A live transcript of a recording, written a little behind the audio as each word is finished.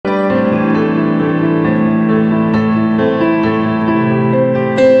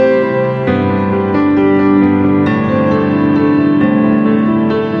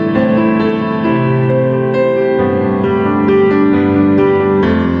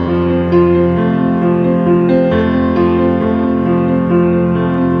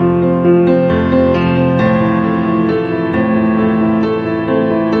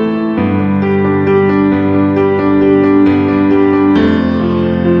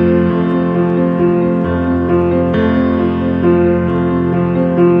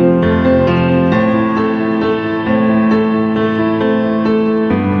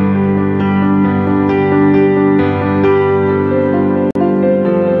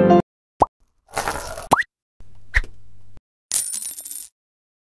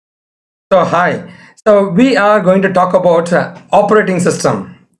So hi. So we are going to talk about operating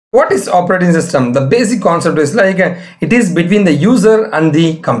system. What is operating system? The basic concept is like it is between the user and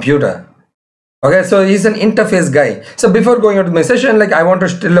the computer. Okay, so he's an interface guy. So before going into my session, like I want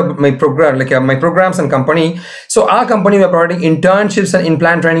to tell my program, like my programs and company. So our company, we are providing internships and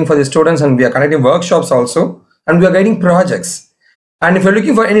in-plan training for the students, and we are conducting workshops also, and we are guiding projects. And if you're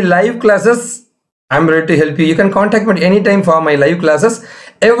looking for any live classes, I'm ready to help you. You can contact me anytime for my live classes.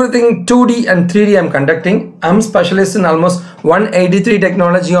 Everything 2D and 3D I'm conducting. I'm specialist in almost 183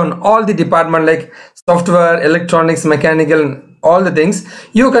 technology on all the department like software, electronics, mechanical, all the things.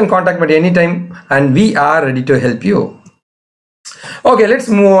 You can contact me anytime and we are ready to help you. Okay, let's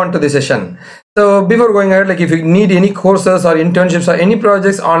move on to the session. So before going ahead, like if you need any courses or internships or any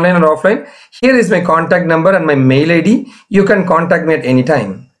projects online or offline, here is my contact number and my mail ID. You can contact me at any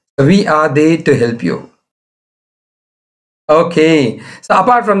time. We are there to help you. Okay, so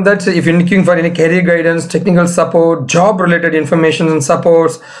apart from that, if you're looking for any career guidance, technical support, job related information and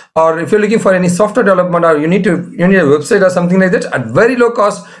supports, or if you're looking for any software development, or you need a website or something like that at very low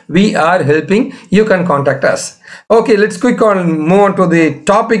cost, we are helping. You can contact us. Okay, let's move on to the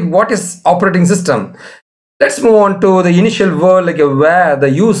topic. What is operating system? Let's move on to the initial world, like where the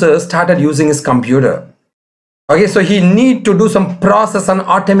user started using his computer. Okay, so he need to do some process and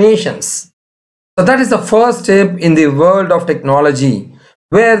automations. So that is the first step in the world of technology,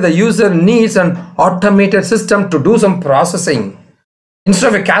 where the user needs an automated system to do some processing.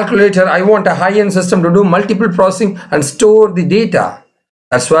 Instead of a calculator, I want a high-end system to do multiple processing and store the data.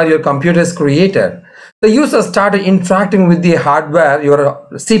 That's where your computer is created. The user started interacting with the hardware, your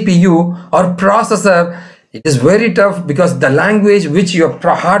CPU or processor. It is very tough because the language which your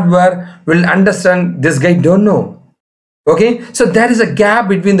hardware will understand, this guy don't know. Okay, so there is a gap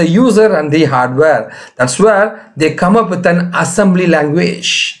between the user and the hardware. That's where they come up with an assembly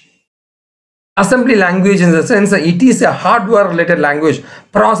language. Assembly language in the sense that it is a hardware related language,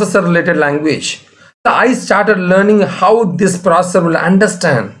 processor related language. So I started learning how this processor will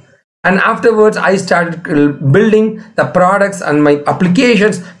understand. And afterwards, I started building the products and my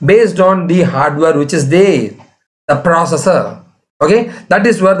applications based on the hardware which is there, the processor. Okay, that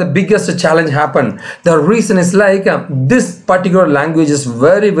is where the biggest challenge happened. The reason is like this particular language is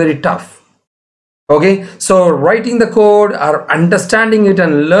very tough. Okay, so writing the code or understanding it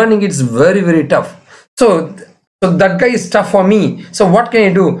and learning it is very tough. So that guy is tough for me. So what can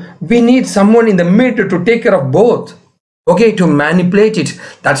I do? We need someone in the middle to take care of both. Okay, to manipulate it.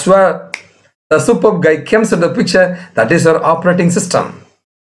 That's where the superb guy comes to the picture. That is our operating system.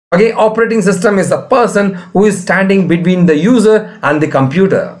 Okay, operating system is the person who is standing between the user and the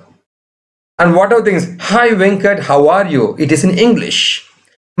computer. And what are things? Hi Venkat, how are you? It is in English.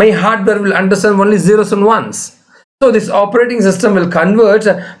 My hardware will understand only zeros and ones. So this operating system will convert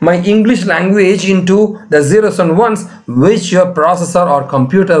my English language into the zeros and ones which your processor or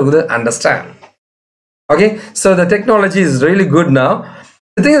computer will understand. Okay, so the technology is really good now.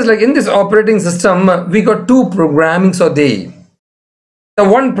 The thing is, like in this operating system, we got two programmings are there. The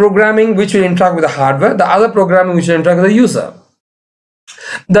one programming which will interact with the hardware, the other programming which will interact with the user.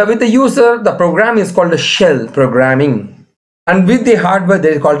 With the user, the program is called a shell programming, and with the hardware,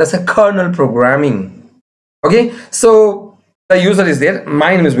 they are called as a kernel programming. Okay, so the user is there.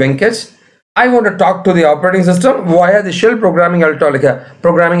 My name is Venkat. I want to talk to the operating system via the shell programming. I'll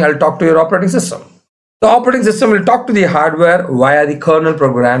talk to your operating system. The operating system will talk to the hardware via the kernel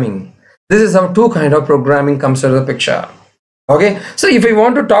programming. This is how two kind of programming comes into the picture. Okay, so if I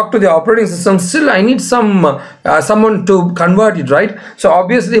want to talk to the operating system, still I need someone to convert it, right? So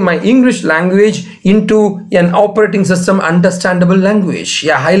obviously my English language into an operating system understandable language,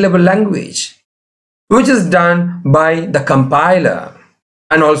 high level language, which is done by the compiler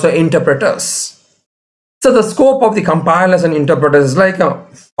and also interpreters. So the scope of the compilers and interpreters is like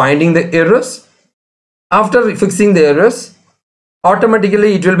finding the errors. After fixing the errors,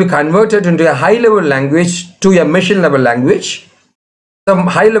 automatically it will be converted into a high level language to a machine level language. Some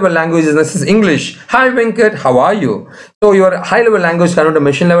high level language is this is English. Hi Venkat, how are you? So your high level language converted to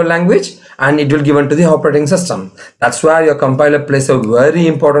machine level language and it will given to the operating system. That's where your compiler plays a very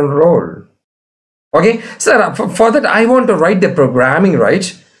important role. Okay, so for that I want to write the programming, right?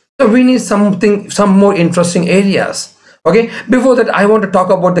 So we need some more interesting areas. Okay, before that I want to talk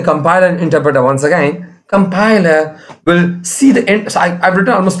about the compiler and interpreter once again. Compiler will see the end. So I've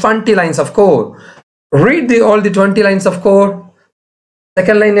written almost 20 lines of code. Read all the 20 lines of code.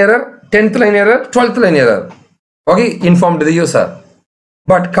 Second line error, 10th line error, 12th line error. Okay, inform to the user.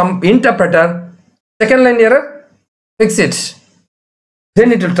 But interpreter, second line error, fix it.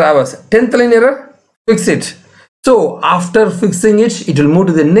 Then it will traverse. 10th line error, fix it. So after fixing it, it will move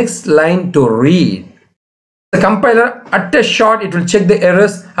to the next line to read. The compiler, at a shot, it will check the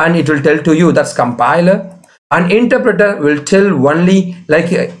errors and it will tell to you. That's compiler. An interpreter will tell only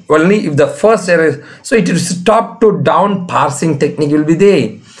if the first error is, so it is top to down parsing technique will be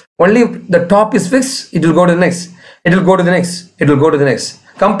there. Only if the top is fixed, it will go to the next. It will go to the next. It will go to the next.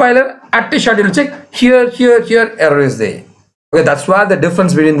 Compiler, at a shot, it will check here, error is there. Okay, that's why the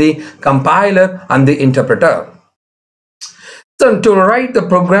difference between the compiler and the interpreter. So to write the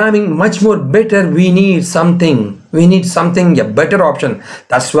programming much more better, we need something, a better option.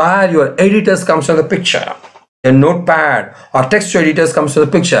 That's why your editors comes to the picture. A notepad or text editors comes to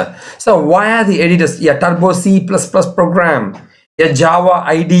the picture. So why are the editors? A Turbo C++ program, a Java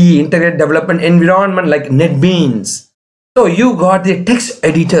IDE integrated development environment like NetBeans. So you got the text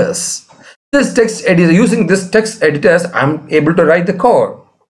editors. This text editor, using this text editors, I'm able to write the code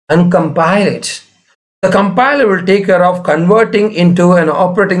and compile it. The compiler will take care of converting into an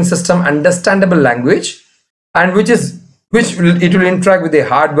operating system understandable language, and it will interact with the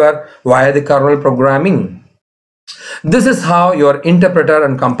hardware via the kernel programming. This is how your interpreter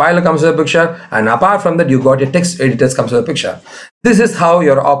and compiler comes to the picture, and apart from that, you got your text editors comes to the picture. This is how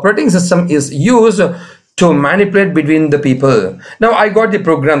your operating system is used to manipulate between the people. Now I got the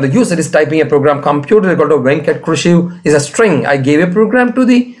program. The user is typing a program. Computer equal to Venkat Krishiv is a string. I gave a program to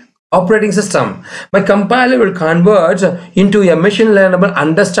the operating system. My compiler will convert into a machine learnable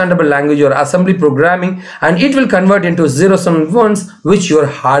understandable language or assembly programming, and it will convert into zeros and ones which your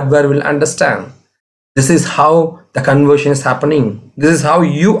hardware will understand. This is how the conversion is happening. This is how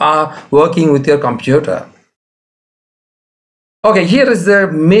you are working with your computer. Okay, here is the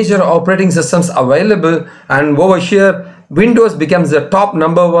major operating systems available, and over here Windows becomes the top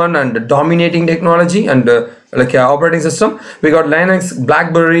 #1 and dominating technology and operating system. We got Linux,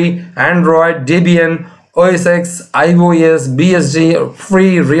 BlackBerry, Android, Debian, OS X, iOS, BSD,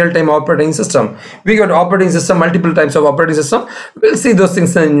 free real-time operating system. We got operating system, multiple types of operating system. We'll see those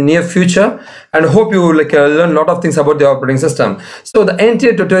things in the near future, and hope you learn a lot of things about the operating system. So the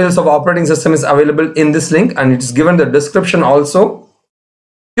entire tutorials of operating system is available in this link, and it's given the description also.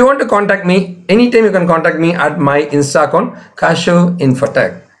 If you want to contact me anytime, you can contact me at my Insta account, Kashu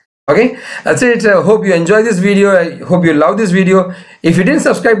Infotech. Okay, that's it. Hope you enjoy this video. I hope you love this video. If you didn't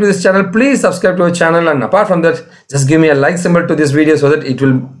subscribe to this channel, please subscribe to our channel, and apart from that, just give me a like symbol to this video so that it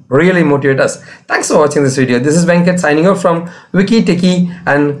will really motivate us. Thanks for watching this video. This is Venkat signing off from wikitechy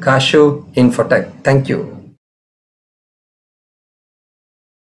and Kashu Infotech. Thank you.